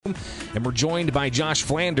and we're joined by Josh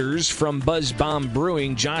Flanders from Buzz Bomb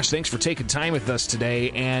Brewing. Josh, thanks for taking time with us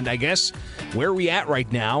today. And I guess, where are we at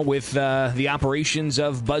right now with the operations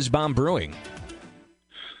of Buzz Bomb Brewing?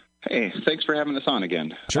 Hey, thanks for having us on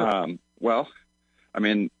again. Sure. Well, I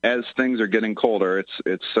mean, as things are getting colder,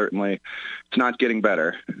 it's not getting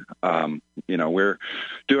better. We're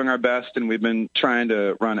doing our best, and we've been trying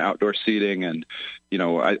to run outdoor seating. And,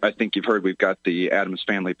 I think you've heard we've got the Addams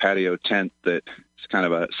Family Patio tent that's kind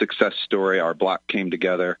of a success story. Our block came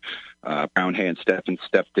together. Brown Hay and Steffen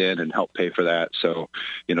stepped in and helped pay for that. So,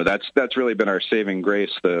 that's really been our saving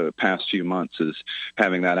grace the past few months, is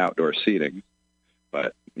having that outdoor seating.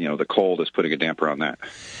 But, the cold is putting a damper on that.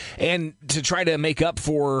 And to try to make up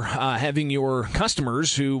for having your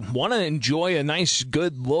customers who want to enjoy a nice,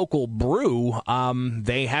 good local brew,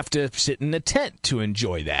 they have to sit in a tent to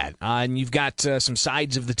enjoy that. And you've got some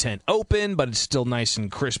sides of the tent open, but it's still nice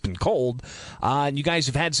and crisp and cold. And you guys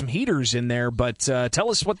have had some heaters in there, but tell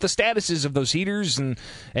us what the status is of those heaters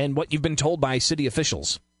and what you've been told by city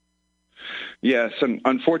officials. Yes, and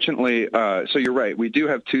unfortunately, so you're right. We do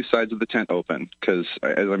have two sides of the tent open because,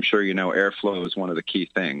 as I'm sure you know, airflow is one of the key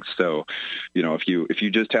things. So, if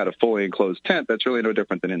you just had a fully enclosed tent, that's really no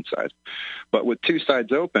different than inside. But with two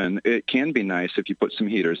sides open, it can be nice if you put some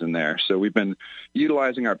heaters in there. So we've been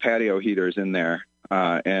utilizing our patio heaters in there.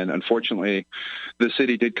 And unfortunately, the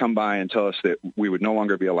city did come by and tell us that we would no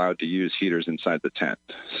longer be allowed to use heaters inside the tent.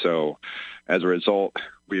 So as a result,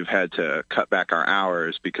 we've had to cut back our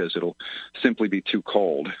hours because it'll simply be too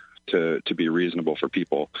cold to be reasonable for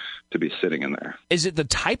people to be sitting in there. Is it the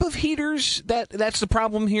type of heaters that's the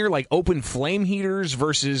problem here, like open flame heaters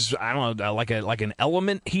versus, I don't know, like an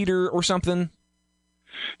element heater or something?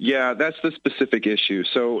 Yeah, that's the specific issue.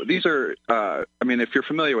 So these are, if you're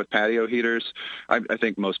familiar with patio heaters, I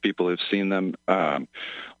think most people have seen them.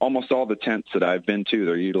 Almost all the tents that I've been to,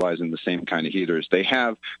 they're utilizing the same kind of heaters.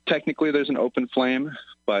 Technically there's an open flame,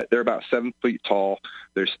 but they're about 7 feet tall.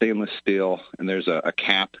 They're stainless steel, and there's a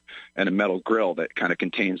cap and a metal grill that kind of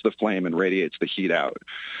contains the flame and radiates the heat out.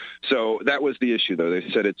 So that was the issue, though.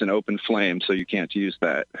 They said it's an open flame, so you can't use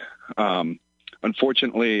that.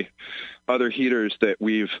 Unfortunately, other heaters that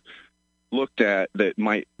we've looked at that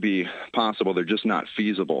might be possible, they're just not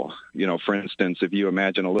feasible. For instance, if you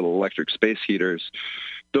imagine a little electric space heaters,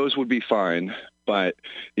 those would be fine. But,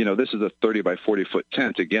 this is a 30 by 40 foot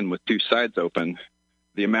tent, again, with two sides open.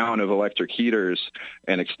 The amount of electric heaters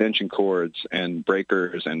and extension cords and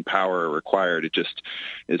breakers and power required, it just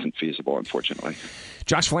isn't feasible, unfortunately.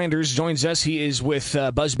 Josh Flanders joins us. He is with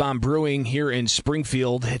Buzz Bomb Brewing here in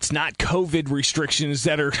Springfield. It's not COVID restrictions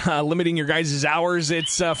that are limiting your guys' hours.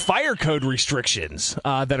 It's fire code restrictions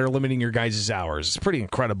that are limiting your guys' hours. It's pretty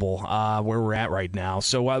incredible where we're at right now.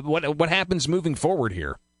 So what happens moving forward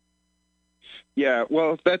here? Yeah,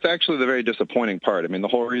 well, that's actually the very disappointing part. I mean, the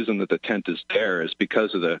whole reason that the tent is there is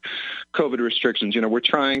because of the COVID restrictions. We're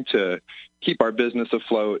trying to keep our business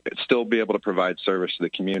afloat, still be able to provide service to the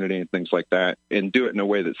community and things like that, and do it in a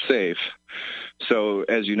way that's safe. So,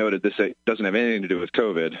 as you noted, this doesn't have anything to do with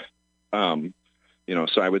COVID.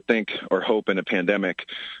 So I would think or hope in a pandemic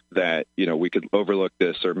that, we could overlook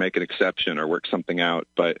this or make an exception or work something out.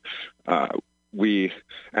 But we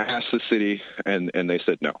asked the city, and they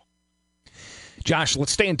said no. Josh,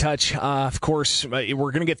 let's stay in touch. Of course, we're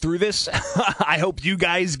going to get through this. I hope you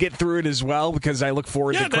guys get through it as well, because I look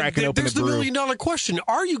forward to cracking open the brew. There's the $1 million question.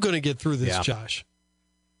 Are you going to get through this, Josh?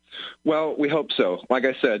 Well, we hope so. Like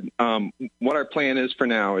I said, what our plan is for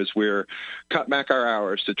now is we're cut back our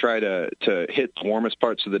hours to try to hit the warmest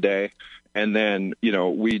parts of the day. And then,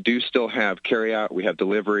 we do still have carryout, we have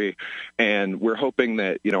delivery, and we're hoping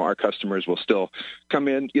that, our customers will still come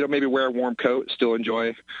in, maybe wear a warm coat, still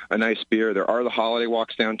enjoy a nice beer. There are the holiday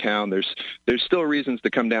walks downtown. There's still reasons to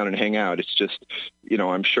come down and hang out. It's just,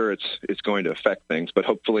 I'm sure it's going to affect things, but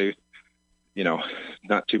hopefully,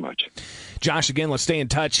 not too much. Josh, again, let's stay in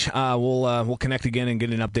touch. We'll connect again and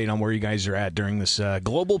get an update on where you guys are at during this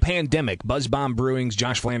global pandemic. Buzz Bomb Brewing's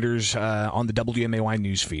Josh Flanders on the WMAY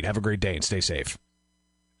newsfeed. Have a great day and stay safe.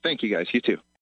 Thank you, guys. You too.